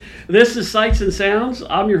This is Sights and Sounds.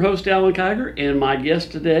 I'm your host, Alan Kiger, and my guest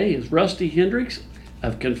today is Rusty Hendrix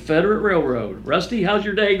of Confederate Railroad. Rusty, how's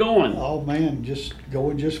your day going? Oh man, just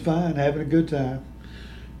going just fine, having a good time.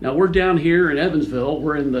 Now we're down here in Evansville.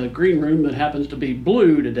 We're in the green room that happens to be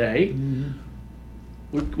blue today.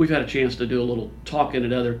 Mm-hmm. We've had a chance to do a little talking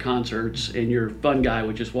at other concerts, and you're a fun guy,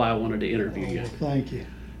 which is why I wanted to interview you. Thank you.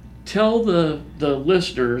 Tell the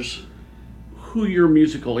listeners who your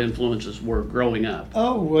musical influences were growing up.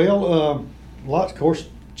 Oh well, lots. Of course,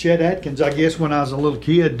 Chet Atkins. I guess when I was a little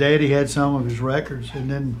kid, Daddy had some of his records, and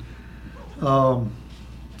then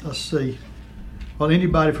let's see. Well,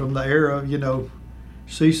 anybody from the era,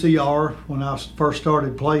 CCR when I first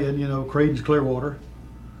started playing, Creedence Clearwater,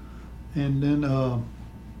 and then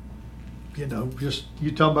just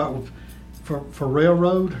you talking about for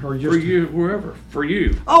Railroad or just for you, wherever for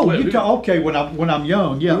you. Oh, okay. When I'm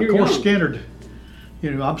young, yeah. Of course, young. Skynyrd.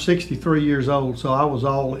 I'm 63 years old, so I was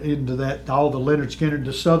all into that, all the Leonard Skynyrd,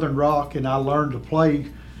 the Southern rock, and I learned to play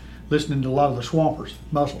listening to a lot of the Swampers,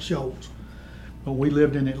 Muscle Shoals. But we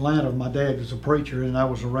lived in Atlanta. My dad was a preacher, and I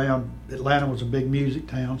was around. Atlanta was a big music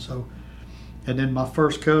town, so. And then my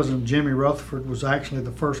first cousin, Jimmy Rutherford, was actually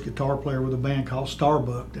the first guitar player with a band called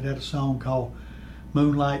Starbuck that had a song called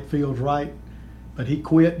Moonlight Feels Right. But he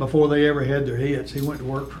quit before they ever had their hits. He went to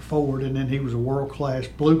work for Ford, and then he was a world-class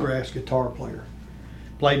bluegrass guitar player.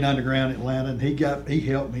 Played in underground Atlanta, and he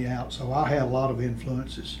helped me out. So I had a lot of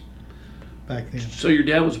influences back then. So your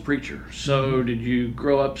dad was a preacher. So did you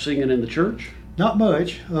grow up singing in the church? Not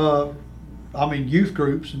much. Youth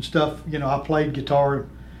groups and stuff. I played guitar,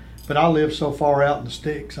 but I lived so far out in the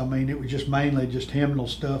sticks. It was just mainly just hymnal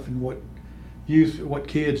stuff and what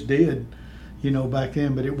kids did, back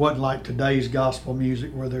then. But it wasn't like today's gospel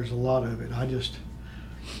music where there's a lot of it. I just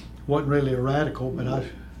wasn't really a radical, but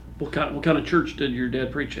What kind of church did your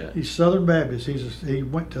dad preach at? He's Southern Baptist. He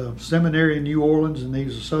went to seminary in New Orleans, and he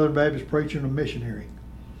was a Southern Baptist preacher and a missionary.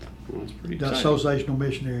 Well, that's pretty exciting. Associational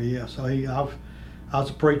missionary, yeah. So I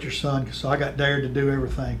was a preacher's son, so I got dared to do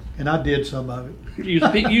everything, and I did some of it. You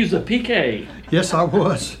used a PK. Yes, I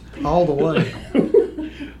was, all the way.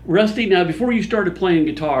 Rusty, now before you started playing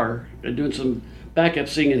guitar and doing some backup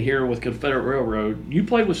singing here with Confederate Railroad, you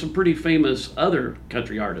played with some pretty famous other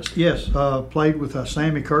country artists. Yes, played with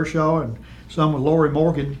Sammy Kershaw and some with Lorrie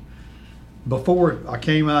Morgan before I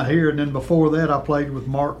came out here, and then before that I played with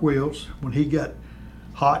Mark Wills when he got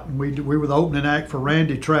hot, and we were the opening act for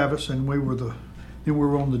Randy Travis, and we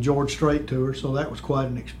were on the George Strait tour, so that was quite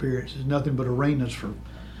an experience. It's nothing but arenas for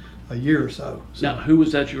a year or so. Now, who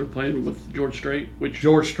was that you were playing with? George Strait?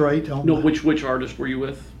 George Strait. Which artist were you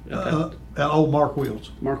with? Mark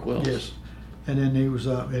Wills. Mark Wills. Yes, and then he was,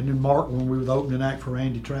 and then Mark when we were the opening act for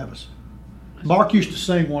Randy Travis. Mark used to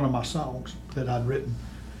sing one of my songs that I'd written.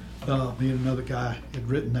 Me and another guy had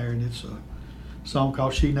written there, and it's a song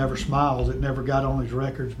called "She Never Smiles." It never got on his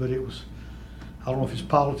records, but it was. I don't know if it's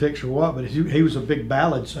politics or what, but he was a big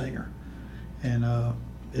ballad singer, and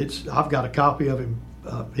I've got a copy of him.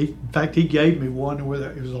 In fact, he gave me one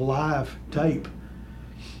where it was a live tape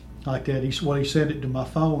like that. He sent it to my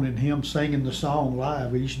phone, and him singing the song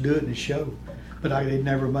live. We used to do it in his show, but it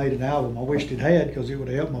never made an album. I wished it had, because it would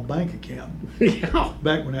have helped my bank account. Yeah.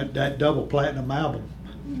 Back when that double platinum album.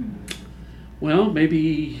 Well,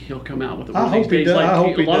 maybe he'll come out with it. I hope he does. Like, I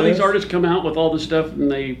hope a lot of does. these artists come out with all this stuff,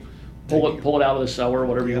 and they pull it out of the cellar,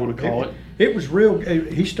 whatever you want to call it. It was real.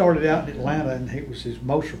 He started out in Atlanta, and it was his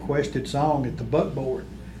most requested song at the Buckboard,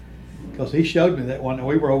 because he showed me that one.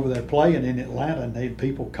 We were over there playing in Atlanta, and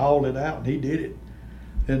people called it out, and he did it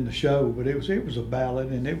in the show. But it was a ballad,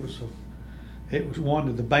 and it was one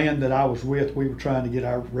of the band that I was with. We were trying to get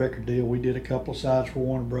our record deal. We did a couple of sides for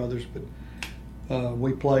Warner Brothers, but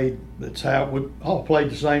we played. That's how we all played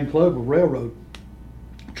the same club with Railroad.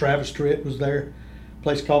 Travis Tritt was there. A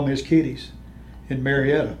place called Miss Kitty's in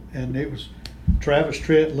Marietta, and it was Travis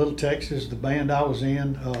Tritt, Little Texas, the band I was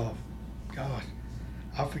in. God,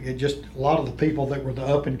 I forget, just a lot of the people that were the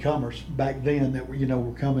up and comers back then that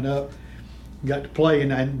were coming up, got to play,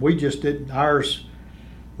 and we just did ours,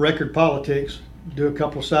 Record Politics, do a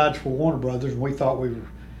couple of sides for Warner Brothers, and we thought we were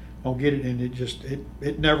gonna get it, and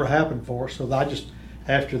it never happened for us. So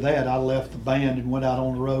after that I left the band and went out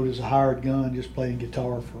on the road as a hired gun, just playing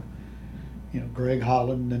guitar for Greg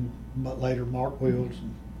Holland, and then later Mark Wills.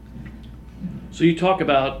 So you talk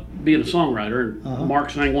about being a songwriter. Mark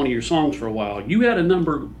sang one of your songs for a while. You had a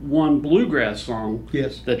 #1 bluegrass song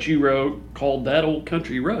that you wrote called "That Old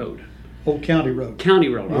Country Road." Old County Road. County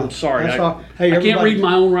Road. I'm sorry. I Hey, can't read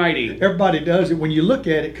my own writing. Everybody does it. When you look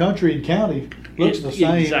at it, country and county looks the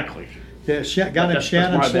same. Exactly. Yeah, a guy named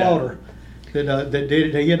Shannon Slaughter that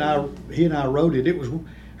did it. He and I wrote it. It was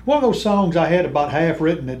one of those songs I had about half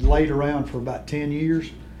written that laid around for about 10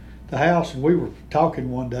 years, the house, and we were talking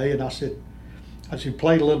one day, and I said,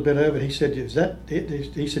 played a little bit of it. He said, is that it?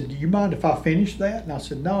 He said, do you mind if I finish that? And I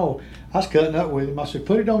said, no. I was cutting up with him. I said,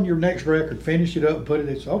 put it on your next record, finish it up and put it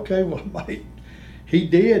in. He said, okay, well, mate. He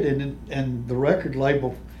did, and the record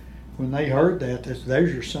label, when they heard that,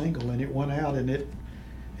 there's your single, and it went out, and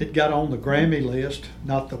it got on the Grammy list,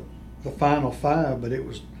 not the final 5, but it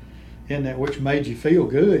was in that, which made you feel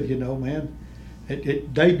good, man.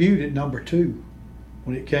 It debuted at number 2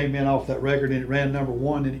 when it came in off that record, and it ran number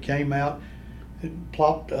 1, and it came out, it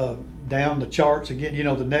plopped down the charts again,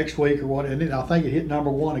 the next week or what, and then I think it hit number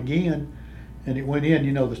 1 again, and it went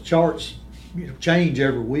in, the charts change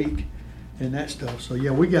every week and that stuff. So yeah,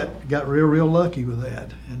 we got real lucky with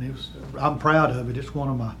that, and I'm proud of it. It's one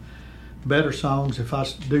of my better songs, if I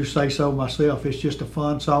do say so myself. It's just a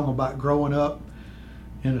fun song about growing up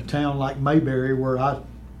in a town like Mayberry where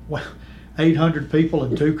 800 people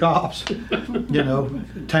and 2 cops,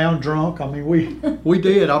 town drunk. I mean, we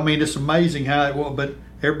did. I mean, it's amazing how it was, but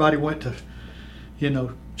everybody went to,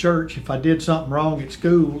 church. If I did something wrong at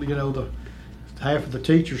school, the half of the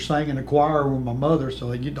teachers sang in the choir with my mother,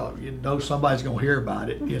 so you know somebody's gonna hear about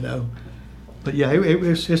it, But yeah,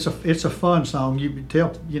 it's a fun song. You can tell,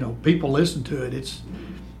 people listen to it.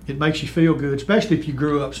 It makes you feel good, especially if you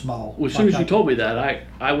grew up small. Well, as soon as you told me that,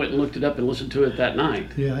 I went and looked it up and listened to it that night.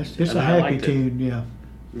 Yeah, it's a happy tune. Yeah,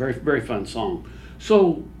 very very fun song.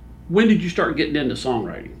 So, when did you start getting into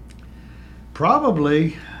songwriting?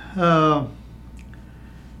 Probably,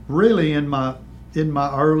 really in my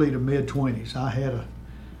early to mid 20s. I had a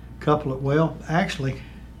couple of actually,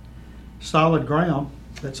 Solid Ground.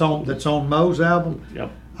 That's on Moe's album.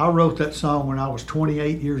 Yep. I wrote that song when I was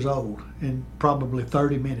 28 years old in probably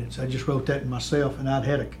 30 minutes. I just wrote that myself, and I'd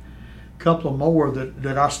had a couple of more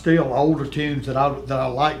that I still, older tunes that I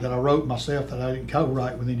like, that I wrote myself, that I didn't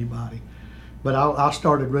co-write with anybody. But I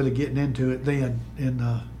started really getting into it then, and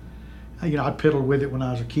I piddled with it when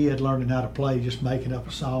I was a kid, learning how to play, just making up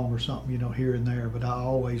a song or something, here and there. But I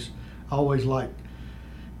always liked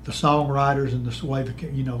the songwriters and the way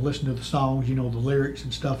listen to the songs, the lyrics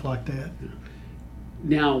and stuff like that.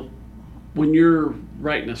 Now, when you're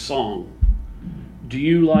writing a song, do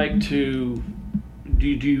you like to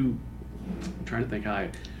I'm trying to think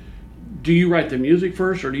do you write the music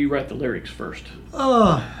first or do you write the lyrics first?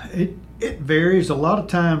 It varies. A lot of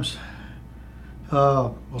times,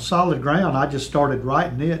 Solid Ground, I just started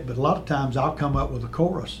writing it, but a lot of times I'll come up with a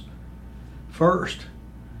chorus first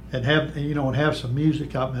and have some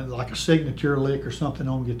music, like a signature lick or something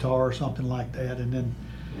on guitar or something like that, and then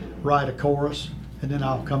write a chorus, and then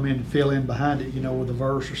I'll come in and fill in behind it, with a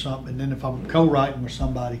verse or something. And then if I'm co-writing with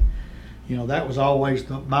somebody, that was always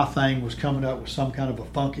my thing, was coming up with some kind of a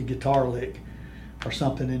funky guitar lick or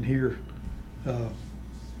something in here.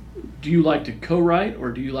 Do you like to co-write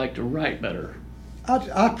or do you like to write better? I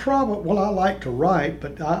like to write,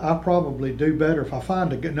 but I probably do better if I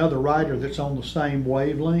find another writer that's on the same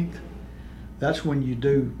wavelength. That's when you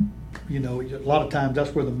do, a lot of times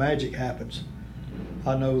that's where the magic happens.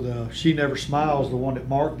 I know She Never Smiles, the one that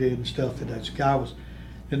Mark did and stuff, that guy was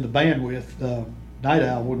in the band with, Night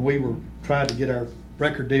Owl, when we were trying to get our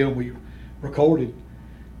record deal, we recorded.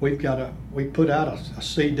 We put out a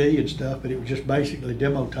CD and stuff, but it was just basically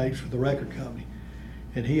demo tapes for the record company.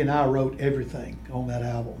 And he and I wrote everything on that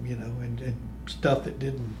album, and stuff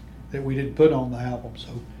that we didn't put on the album.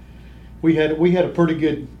 So we had a pretty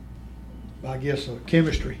good, I guess,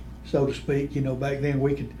 chemistry, so to speak. Back then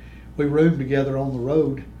we roomed together on the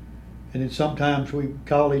road, and then sometimes we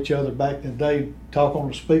call each other back in the day, talk on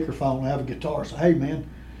the speakerphone, and have a guitar, say, "Hey man,"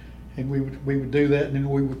 and we would do that, and then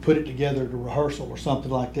we would put it together at a rehearsal or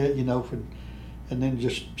something like that, and then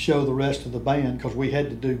just show the rest of the band, because we had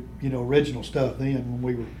to do original stuff then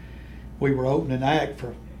when we were opening act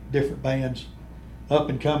for different bands, up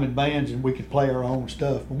and coming bands, and we could play our own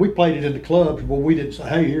stuff. When we played it in the clubs, well, we didn't say,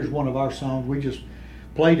 "Hey, here's one of our songs." We just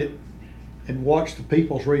played it and watched the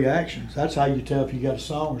people's reactions. That's how you tell if you got a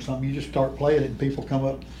song or something. You just start playing it and people come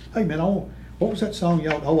up, "Hey man, what was that song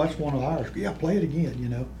y'all? Oh, that's one of ours." "Yeah, play it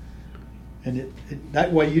again," And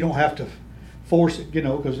that way you don't have to force it,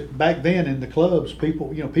 because back then in the clubs, people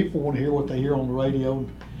want to hear what they hear on the radio and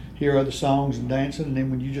hear other songs and dancing, and then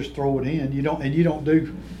when you just throw it in, you don't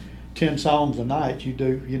do 10 songs a night. You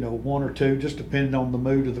do, 1 or 2, just depending on the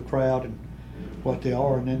mood of the crowd and what they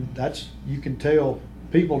are, and then you can tell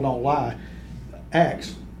people don't lie.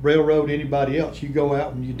 Acts, Railroad, anybody else, you go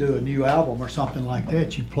out and you do a new album or something like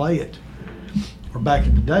that, you play it. Or back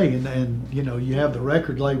in the day, and you have the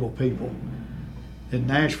record label people in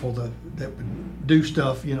Nashville that would do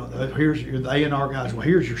stuff, you know, here's the A&R guys, well,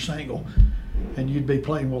 here's your single. And you'd be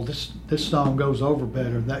playing, well, this song goes over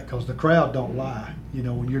better than that, because the crowd don't lie. You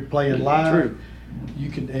know, when you're playing live, True. you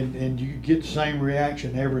can, and you get the same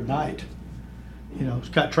reaction every night. You know,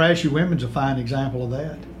 Scott Trashy Women's a fine example of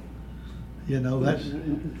that. You know, that's.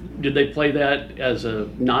 Did they play that as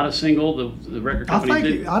not a single? The record company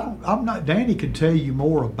did? I'm not. Danny can tell you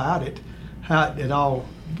more about it, how it all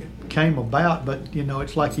came about. But you know,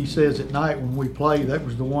 it's like he says at night when we play. That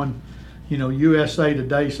was the one. You know, USA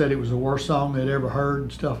Today said it was the worst song they'd ever heard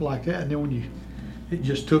and stuff like that. And then it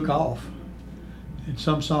just took off. And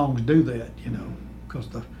some songs do that, you know, because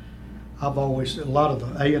I've always, a lot of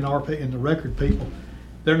the A&R and the record people,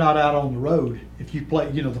 they're not out on the road. If you play,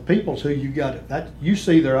 you know, the people's who you got it, that you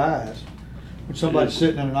see their eyes. When somebody's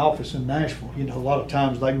sitting in an office in Nashville, you know, a lot of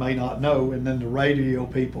times they may not know. And then the radio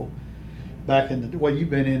people, back in the, well, you've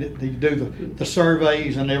been in it, you do the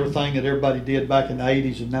surveys and everything that everybody did back in the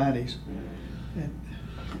 80s and 90s.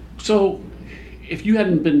 So, if you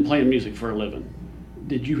hadn't been playing music for a living,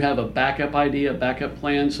 did you have a backup idea, a backup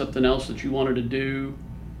plan, something else that you wanted to do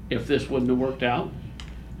if this wouldn't have worked out?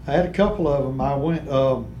 I had a couple of them. I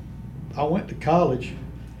went to college.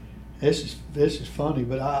 This is funny,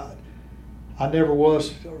 but I never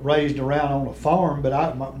was raised around on a farm.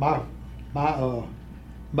 But my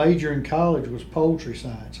major in college was poultry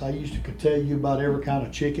science. I used to could tell you about every kind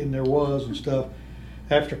of chicken there was and stuff.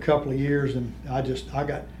 After a couple of years, and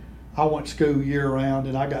I went to school year round,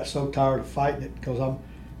 and I got so tired of fighting it, because I'm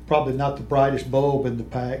probably not the brightest bulb in the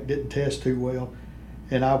pack, didn't test too well,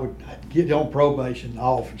 and I'd get on probation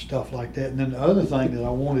off and stuff like that. And then the other thing that I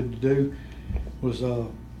wanted to do was,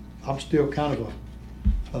 I'm still kind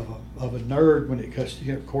of a nerd when it comes to,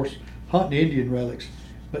 you know, of course, hunting Indian relics,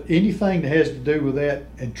 but anything that has to do with that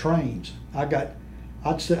and trains. I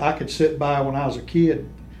could sit by when I was a kid,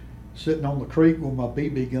 sitting on the creek with my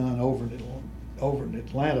BB gun over in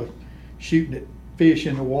Atlanta, shooting at fish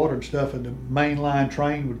in the water and stuff, and the main line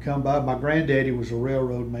train would come by. My granddaddy was a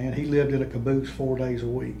railroad man. He lived in a caboose 4 days a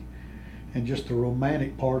week. And just the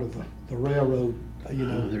romantic part of the railroad, you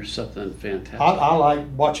know. There's something fantastic. I like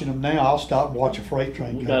watching them now. I'll stop and watch a freight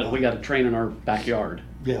train we got a train in our backyard.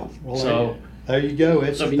 Yeah. Well, so there you go.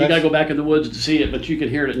 You got to go back in the woods to see it, but you could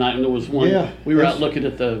hear it at night. And there was one. Yeah, we were out looking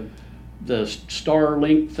at the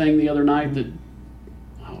Starlink thing the other night that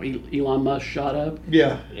Elon Musk shot up.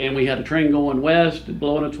 Yeah. And we had a train going west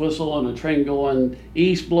blowing its whistle, and a train going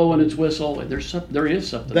east blowing its whistle. And there is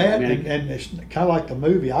something. That and it's kind of like the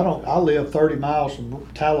movie. I live 30 miles from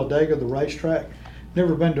Talladega, the racetrack.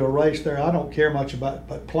 Never been to a race there. I don't care much about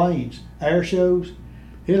planes, air shows.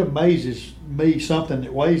 It amazes me something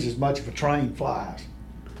that weighs as much as a train flies.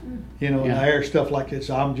 You know, in the air, stuff like this.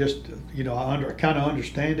 I'm just, you know, I kind of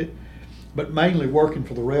understand it. But mainly working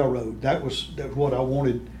for the railroad. That was what I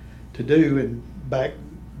wanted to do. And back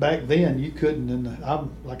then, you couldn't.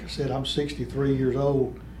 Like I said, I'm 63 years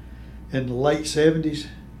old. In the late 70s,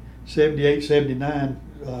 78, 79,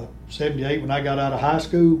 78, when I got out of high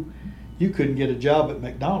school, you couldn't get a job at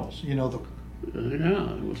McDonald's. You know,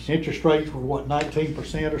 interest rates were what,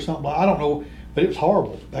 19% or something. I don't know, but it was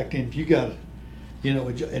horrible back then. If you got, you know,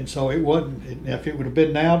 and so it wasn't. If it would have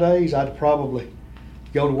been nowadays, I'd probably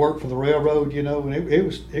go to work for the railroad, you know, and it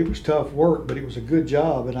was tough work, but it was a good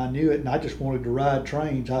job, and I knew it, and I just wanted to ride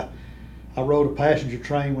trains. I rode a passenger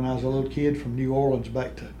train when I was a little kid from New Orleans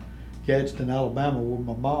back to Gadsden, Alabama, where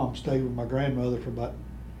my mom stayed with my grandmother for about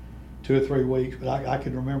 2 or 3 weeks. But I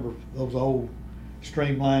could remember those old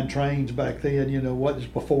streamlined trains back then, you know, what is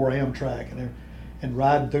before Amtrak, and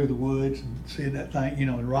riding through the woods and seeing that thing, you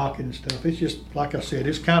know, and rocking and stuff. It's just, like I said,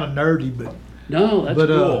 it's kind of nerdy, but. No,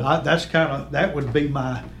 that's cool. That would be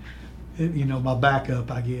my, you know, my backup,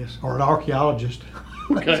 I guess, or an archaeologist.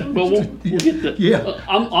 Okay, well, we'll get that. Yeah.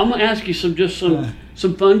 I'm gonna ask you some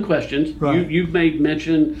fun questions. Right. You've made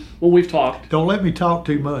mention when we've talked. Don't let me talk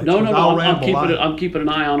too much. No, I'm keeping an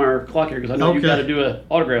eye on our clock here, because I know you've got to do an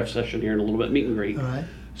autograph session here in a little bit, meet and greet. All right.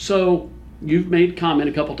 So you've made comment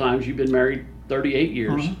a couple times. You've been married 38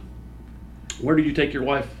 years. Uh-huh. Where did you take your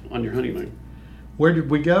wife on your honeymoon? Where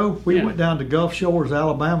did we go? We went down to Gulf Shores,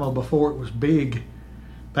 Alabama, before it was big.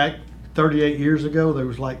 Back 38 years ago, there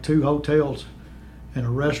was like 2 hotels and a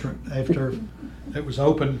restaurant after it was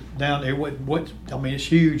open down there. I mean, it's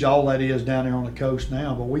huge, all that is down there on the coast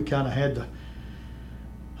now, but we kind of had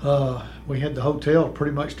the hotel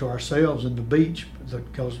pretty much to ourselves and the beach,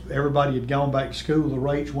 because everybody had gone back to school. The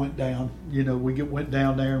rates went down. You know, we went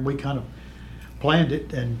down there and we kind of planned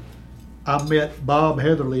it. And I met Bob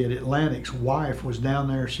Heatherly at Atlantic's wife was down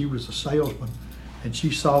there. She was a salesman, and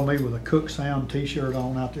she saw me with a Cook Sound t-shirt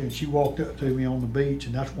on out there, and she walked up to me on the beach,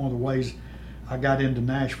 and that's one of the ways I got into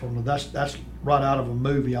Nashville. That's right out of a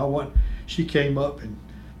movie. She came up and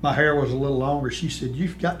my hair was a little longer. She said,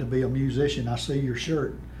 "You've got to be a musician. I see your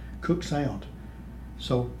shirt, Cook Sound."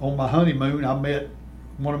 So on my honeymoon, I met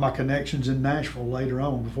one of my connections in Nashville later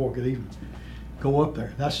on before I could even go up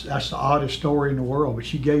there. That's the oddest story in the world. But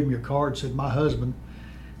she gave me a card, said my husband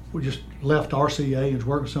just left RCA and was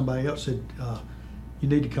working with somebody else, said, "You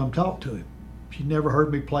need to come talk to him." She never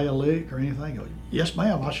heard me play a lick or anything. I go, "Yes,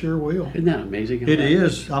 ma'am, I sure will." Isn't that amazing? It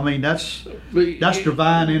is. I mean, that's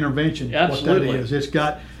divine intervention. Absolutely. What that is. It's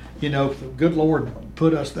got, the good Lord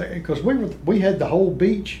put us there because we had the whole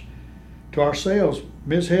beach to ourselves.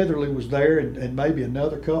 Miss Heatherly was there and maybe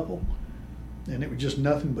another couple, and it was just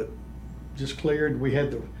nothing but just cleared. We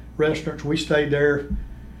had the restaurants. We stayed there a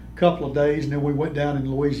couple of days, and then we went down in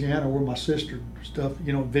Louisiana where my sister stuff,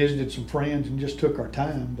 visited some friends and just took our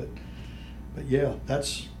time. But yeah,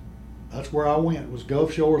 that's where I went, was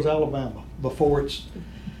Gulf Shores, Alabama, before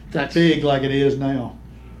that's big like it is now.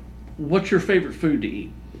 What's your favorite food to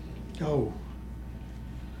eat? Oh,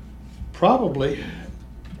 probably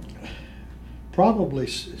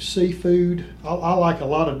seafood. I like a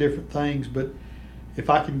lot of different things, but if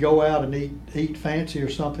I can go out and eat fancy or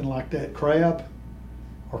something like that, crab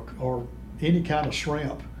or any kind of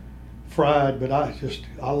shrimp, fried. But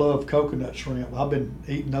I love coconut shrimp. I've been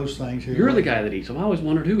eating those things here. You're the guy that eats them. I always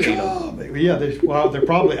wondered who ate them. Yeah, they're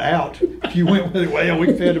probably out. If you went with it, well,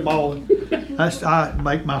 we fed them all. I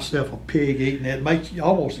make myself a pig eating it. It makes you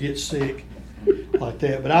almost get sick like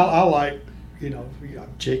that. But I like,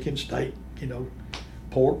 chicken, steak,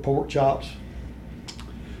 pork chops.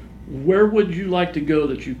 Where would you like to go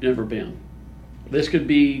that you've never been? This could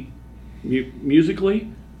be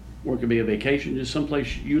musically, or it could be a vacation, just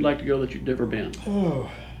someplace you'd like to go that you've never been.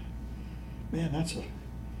 Oh, man, that's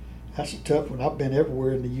a tough one. I've been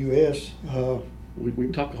everywhere in the U.S. We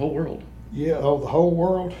can talk the whole world. Yeah, the whole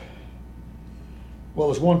world. Well,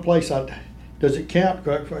 there's one place does it count?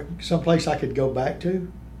 Someplace I could go back to?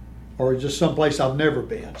 Or just someplace I've never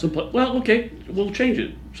been? Well, okay, we'll change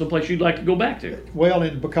it. Someplace you'd like to go back to. Well,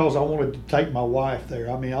 and because I wanted to take my wife there.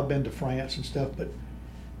 I mean, I've been to France and stuff, but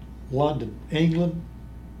London, England,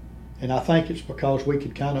 and I think it's because we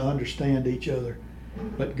could kind of understand each other.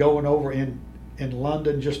 But going over in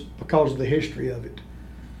London, just because of the history of it,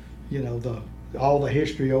 all the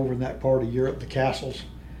history over in that part of Europe, the castles,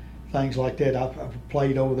 things like that. I've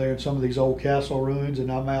played over there in some of these old castle ruins, and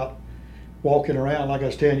I'm out walking around. Like I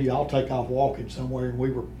was telling you, I'll take off walking somewhere, and we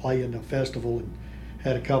were playing a festival and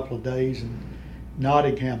had a couple of days in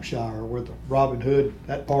Nottinghamshire, where the Robin Hood,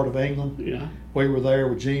 that part of England. Yeah. We were there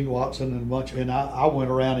with Gene Watson and a bunch, and I went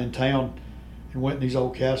around in town and went in these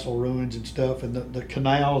old castle ruins and stuff, and the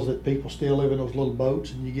canals that people still live in, those little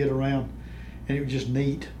boats, and you get around, and it was just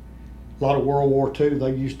neat. A lot of World War II,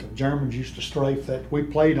 Germans used to strafe that. We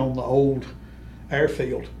played on the old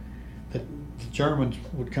airfield that the Germans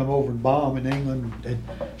would come over and bomb in England and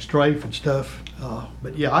strafe and stuff.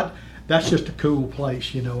 But yeah, that's just a cool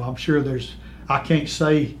place. I'm sure I can't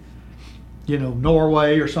say,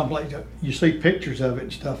 Norway or someplace. You see pictures of it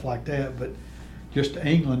and stuff like that, but just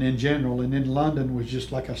England in general. And then London was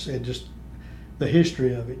just, like I said, just the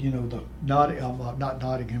history of it. Not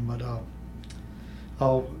Nottingham,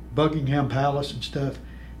 but Buckingham Palace and stuff.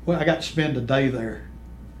 Well, I got to spend a day there.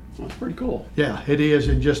 Well, that's pretty cool. Yeah, it is.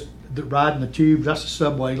 And just riding the tube, that's the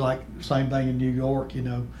subway, like the same thing in New York,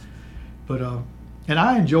 But and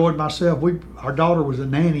I enjoyed myself. Our daughter was a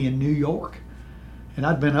nanny in New York, and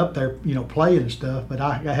I'd been up there, playing and stuff. But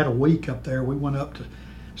I had a week up there. We went up to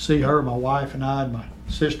see her, my wife and I, and my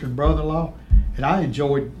sister and brother-in-law, and I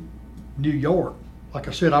enjoyed New York. Like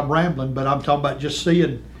I said, I'm rambling, but I'm talking about just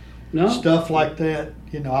seeing stuff like that.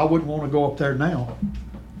 I wouldn't want to go up there now.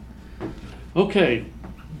 Okay,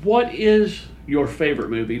 what is your favorite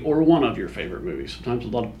movie, or one of your favorite movies? Sometimes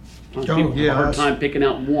people have a hard time picking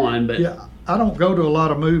out one, but yeah, I don't go to a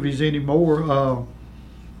lot of movies anymore.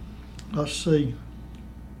 Let's see.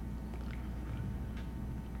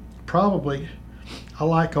 Probably, I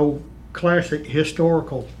like old classic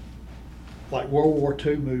historical, like World War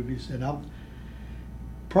II movies, and I'm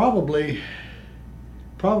probably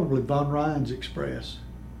Von Ryan's Express.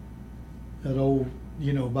 That old,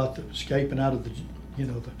 about the escaping out of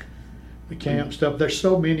the camp stuff. There's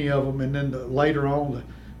so many of them, and then later on,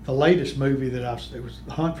 the latest movie that it was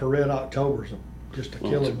Hunt for Red October, just a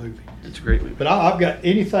killer movie. It's a great movie. But I've got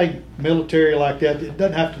anything military like that. It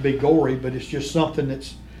doesn't have to be gory, but it's just something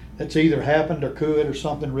that's either happened or could, or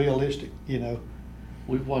something realistic.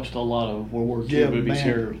 We've watched a lot of World War II movies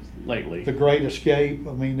here lately. The Great Escape.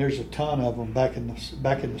 I mean, there's a ton of them back in the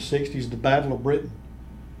 '60s. The Battle of Britain.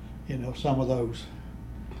 Some of those.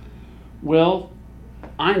 Well,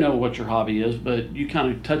 I know what your hobby is, but you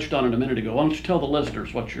kind of touched on it a minute ago. Why don't you tell the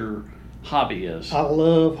listeners what your hobby is? I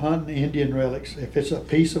love hunting Indian relics. If it's a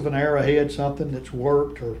piece of an arrowhead, something that's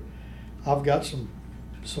worked, or I've got some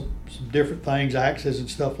different things, axes and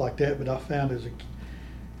stuff like that. But I found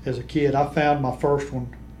as a kid, I found my first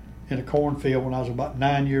one in a cornfield when I was about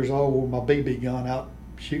 9 years old with my BB gun out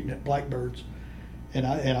shooting at blackbirds, and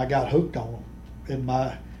I got hooked on them.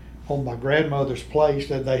 On my grandmother's place,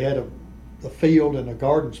 that they had a field and a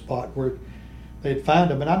garden spot where they'd find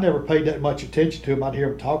them, and I never paid that much attention to them. I'd hear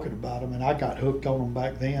them talking about them, and I got hooked on them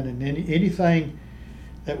back then. And anything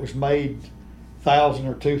that was made 1,000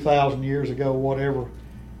 or 2,000 years ago, whatever,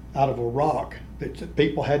 out of a rock that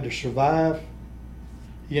people had to survive,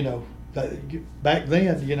 back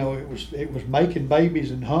then, it was making babies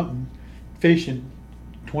and hunting, fishing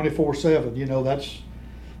 24/7. That's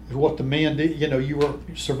what the men did. You were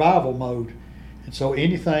survival mode, and so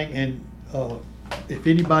anything. And if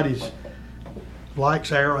anybody's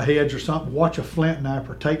likes arrowheads or something, watch a flint knife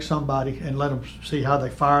or take somebody and let them see how they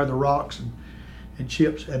fire the rocks and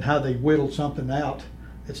chips and how they whittle something out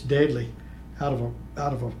that's deadly out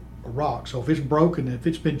of a rock. So if it's broken, if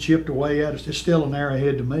it's been chipped away at, it's still an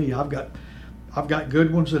arrowhead to me. I've got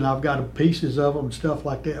good ones and I've got pieces of them and stuff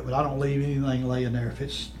like that, but I don't leave anything laying there. If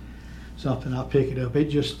it's something, I pick it up.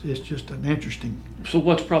 It's just an interesting. So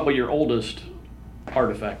what's probably your oldest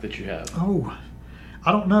artifact that you have? Oh,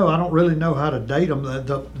 I don't know. I don't really know how to date them.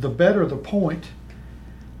 The better the point,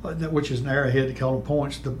 which is an arrowhead, they call them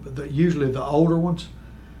points, usually the older ones.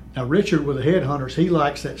 Now Richard with the headhunters, he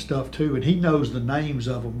likes that stuff too, and he knows the names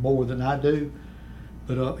of them more than I do.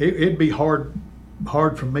 But it'd be hard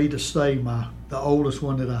for me to say the oldest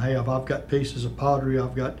one that I have. I've got pieces of pottery.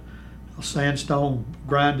 I've got a sandstone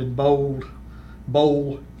grinding bowl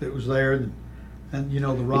that was there, and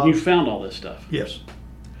the rock. And you found all this stuff? Yes.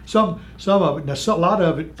 Some of it. Now, a lot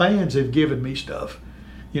of it, fans have given me stuff.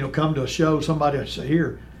 Come to a show, somebody would say,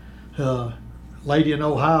 here, lady in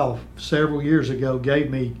Ohio several years ago gave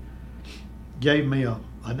me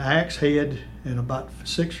an axe head and about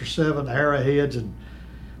 6 or 7 arrowheads and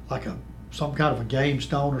like some kind of a game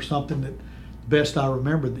stone or something, that best I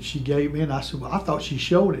remember, that she gave me. And I said, well, I thought she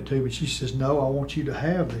showed it to me. She says, no, I want you to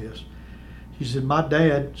have this. She said, my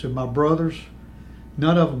brothers,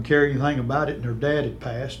 none of them cared anything about it, and their dad had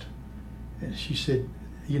passed. And she said,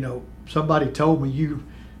 somebody told me you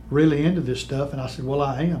really into this stuff. And I said, well,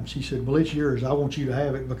 I am. She said, well, it's yours. I want you to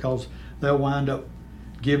have it because they'll wind up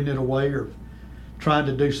giving it away or trying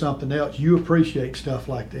to do something else. You appreciate stuff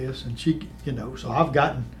like this. And she, so I've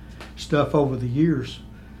gotten stuff over the years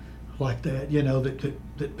like that,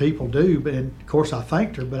 that people do. But and of course I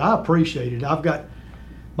thanked her, but I appreciate it.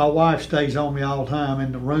 My wife stays on me all the time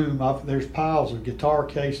in the room. There's piles of guitar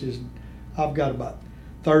cases. I've got about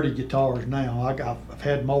 30 guitars now. I've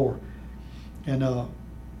had more. And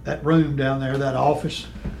that room down there, that office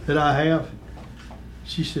that I have,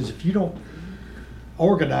 she says, if you don't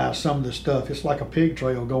organize some of the stuff, it's like a pig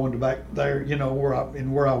trail going to back there,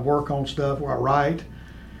 where I work on stuff, where I write.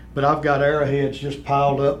 But I've got arrowheads just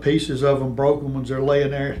piled up, pieces of them, broken ones, they're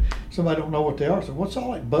laying there. Somebody don't know what they are. So what's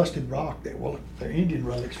all that busted rock there? Well, they're Indian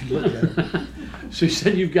relics if you look at them. So you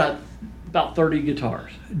said you've got about 30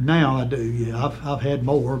 guitars. Now I do, yeah. I've had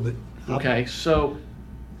more, but. Okay, so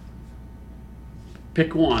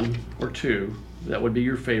pick one or two that would be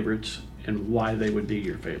your favorites and why they would be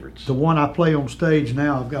your favorites. The one I play on stage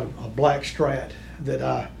now, I've got a black Strat that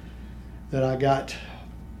I got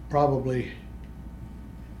probably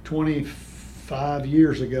 25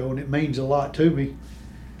 years ago, and it means a lot to me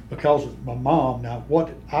because of my mom. Now,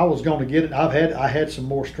 what I was going to get it, I had some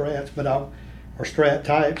more Strats, or Strat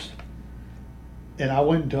types, and I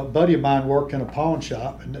went to a buddy of mine worked in a pawn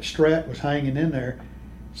shop, and that Strat was hanging in there.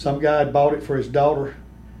 Some guy had bought it for his daughter.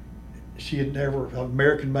 She had never, an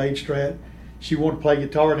American-made Strat. She wanted to play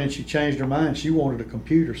guitar, and then she changed her mind. She wanted a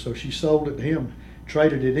computer, so she sold it to him,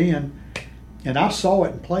 traded it in, and I saw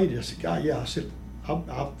it and played it. I said, God, yeah. I said,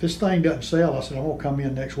 if this thing doesn't sell, I said, I'm going to come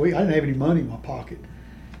in next week. I didn't have any money in my pocket.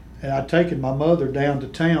 And I'd taken my mother down to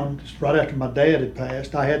town just right after my dad had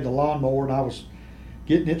passed. I had the lawnmower, and I was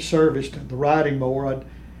getting it serviced, the riding mower. I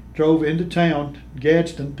drove into town,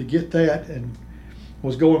 Gadsden, to get that, and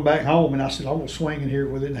was going back home. And I said, I'm going to swing in here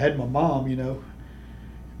with it. And had my mom,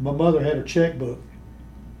 My mother had her checkbook,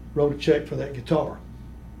 wrote a check for that guitar.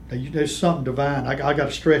 Now, there's something divine. I got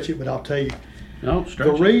to stretch it, but I'll tell you. No,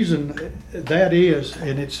 the reason that is,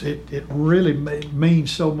 and it really means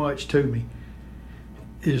so much to me,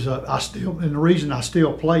 is the reason I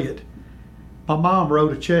still play it. my mom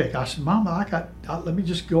wrote a check. I said, Mama, let me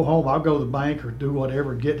just go home. I'll go to the bank or do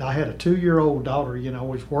whatever. I had a 2-year-old daughter,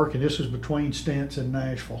 was working. This was between stints in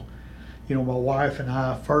Nashville. My wife and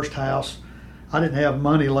I, first house, I didn't have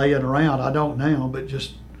money laying around. I don't now, but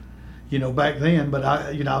just, back then. But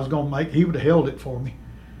I was going to he would have held it for me.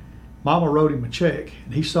 Mama wrote him a check,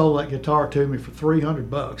 and he sold that guitar to me for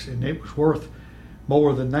 $300, and it was worth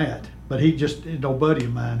more than that. But he just, no buddy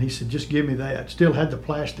of mine, he said, just give me that. Still had the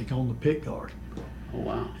plastic on the pick guard. Oh,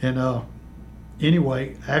 wow. And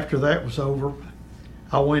anyway, after that was over,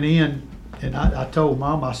 I went in, and I told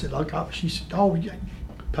Mama, I said, look, she said, oh, yeah,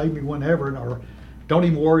 pay me whenever, or don't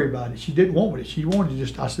even worry about it. She didn't want it. She wanted to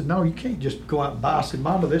just, I said, no, you can't just go out and buy. I said,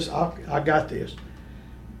 Mama, I got this.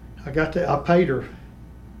 I got that. I paid her,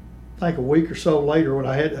 I think a week or so later when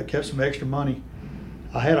I kept some extra money.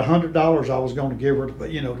 I had $100 I was going to give her,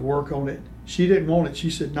 to work on it. She didn't want it. She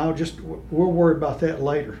said, "No, we'll worry about that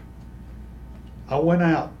later." I went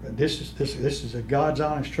out. This is a God's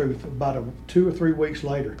honest truth. About 2 or 3 weeks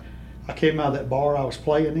later, I came out of that bar I was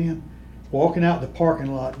playing in, walking out the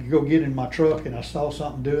parking lot to go get in my truck, and I saw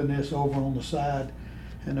something doing this over on the side,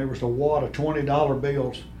 and there was a wad of $20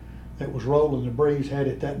 bills that was rolling. The breeze had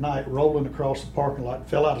it that night, rolling across the parking lot. It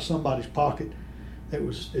fell out of somebody's pocket. It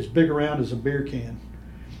was as big around as a beer can.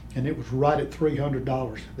 And it was right at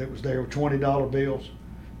 $300 that was there with $20 bills.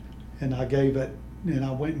 And I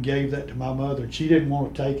went and gave that to my mother. And she didn't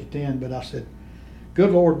want to take it then, but I said,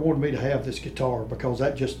 good Lord wanted me to have this guitar, because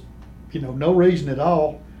that just, no reason at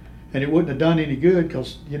all. And it wouldn't have done any good,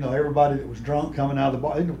 because, everybody that was drunk coming out of the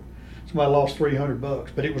bar, somebody lost $300.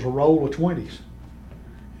 But it was a roll of 20s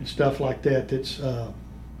and stuff like that.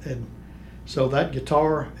 And so that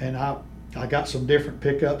guitar, and I got some different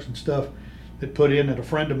pickups and stuff that put in that a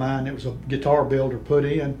friend of mine that was a guitar builder put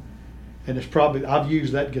in, and I've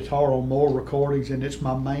used that guitar on more recordings, and it's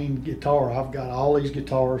my main guitar. I've got all these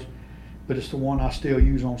guitars, but it's the one I still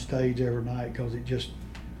use on stage every night, because it just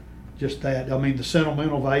that. I mean, the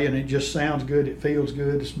sentimental value, and it just sounds good. It feels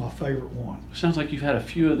good. It's my favorite one. Sounds like you've had a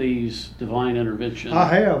few of these divine interventions. I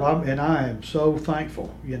have, and I am so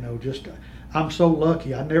thankful. I'm so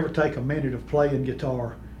lucky. I never take a minute of playing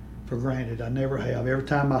guitar for granted. I never have. Every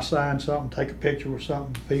time I sign something, take a picture with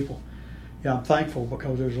something to people, I'm thankful,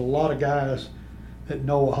 because there's a lot of guys that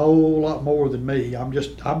know a whole lot more than me. I'm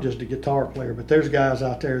just a guitar player, but there's guys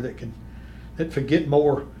out there that forget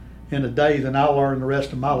more in a day than I learn the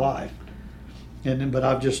rest of my life. But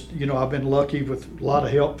I've been lucky with a lot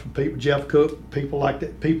of help from people, Jeff Cook, people like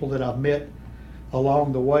that, people that I've met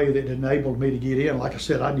along the way that enabled me to get in. Like I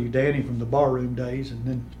said, I knew Danny from the barroom days, and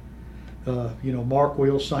then Mark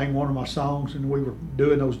Wills sang one of my songs, and we were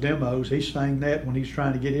doing those demos. He sang that when he's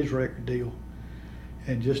trying to get his record deal,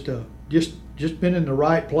 and just been in the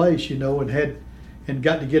right place, and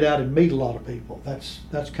got to get out and meet a lot of people. That's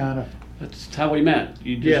how we met.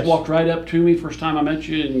 You just walked right up to me first time I met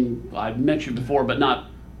you, and I'd met you before, but not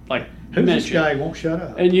like who's this guy? Won't shut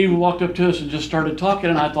up. And you walked up to us and just started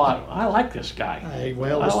talking, and I thought, I like this guy. Hey,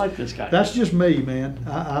 well, I like this guy. That's just me, man.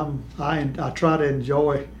 I try to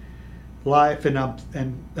enjoy life,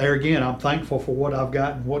 and there again, I'm thankful for what I've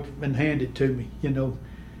got and what's been handed to me,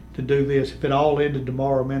 to do this. If it all ended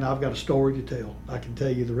tomorrow, man, I've got a story to tell. I can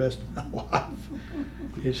tell you the rest of my life.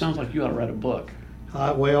 It sounds like you ought to write a book.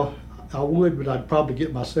 Well, I would, but I'd probably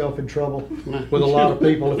get myself in trouble with a lot of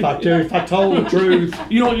people if I told the truth.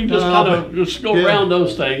 You can just kind of just go around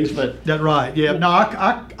those things, but that's right. Yeah, no,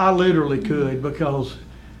 I literally could, because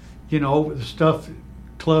the stuff,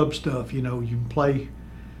 club stuff, you can play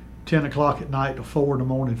 10 o'clock at night till 4 in the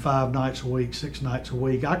morning, 5 nights a week, 6 nights a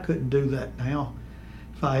week. I couldn't do that now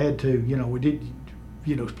if I had to. We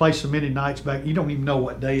did, play so many nights back. You don't even know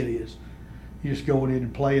what day it is. You're just going in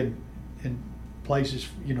and playing in places,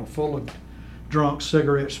 full of drunk,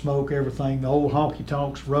 cigarette smoke, everything. The old honky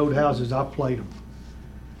tonks, roadhouses. I've played them.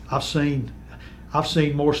 I've seen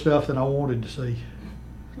more stuff than I wanted to see.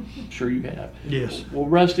 Sure you have. Yes. Well,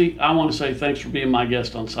 Rusty, I want to say thanks for being my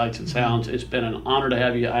guest on Sights and Sounds. It's been an honor to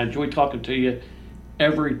have you. I enjoy talking to you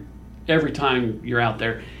every time you're out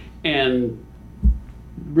there, and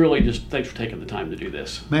really just thanks for taking the time to do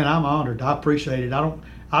this. Man, I'm honored. I appreciate it.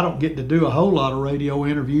 I don't get to do a whole lot of radio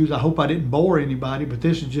interviews. I hope I didn't bore anybody, but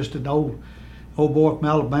this is just an old boy from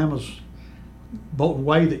Alabama's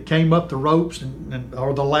way that came up the ropes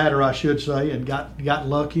or the ladder, I should say, and got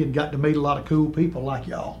lucky and got to meet a lot of cool people like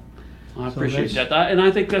y'all. I appreciate that, and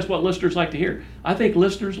I think that's what listeners like to hear. I think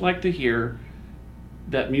listeners like to hear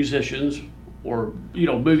that musicians or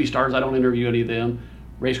movie stars, I don't interview any of them,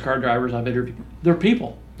 race car drivers I've interviewed, they're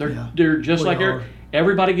people. They're just like her,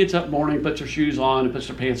 everybody gets up in the morning, puts their shoes on, and puts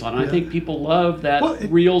their pants on. And I think people love that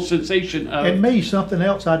real sensation of. And me, something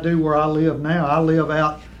else I do where I live now. I live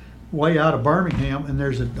way out of Birmingham, and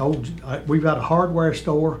there's we've got a hardware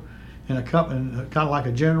store and a company, kind of like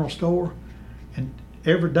a general store. And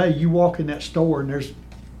every day you walk in that store, and there's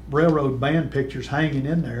railroad band pictures hanging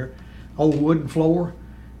in there, old wooden floor.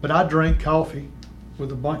 But I drink coffee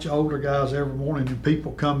with a bunch of older guys every morning, and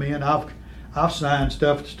people come in. I've signed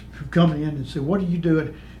stuff coming in and say, "What are you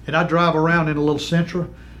doing?" And I drive around in a little Sentra.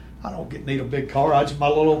 I don't need a big car. I just my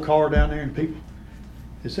little old car down there, and people,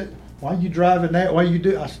 they said, "Why are you driving that? Why you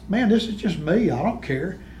do?" I said, "Man, this is just me. I don't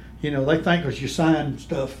care." You know, they think because you sign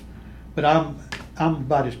stuff, but I'm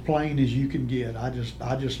about as plain as you can get. I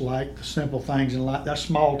just like the simple things in life. That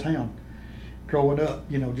small town, growing up,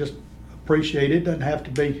 you know, just appreciate it. Doesn't have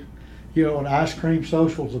to be. You know, an ice cream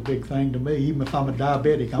social is a big thing to me. Even if I'm a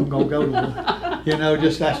diabetic, I'm gonna go to one. You know,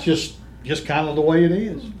 that's just kind of the way it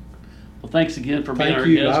is. Well, thanks again for being our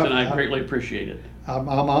guest, and I greatly appreciate it. I'm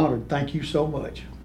honored. Thank you so much.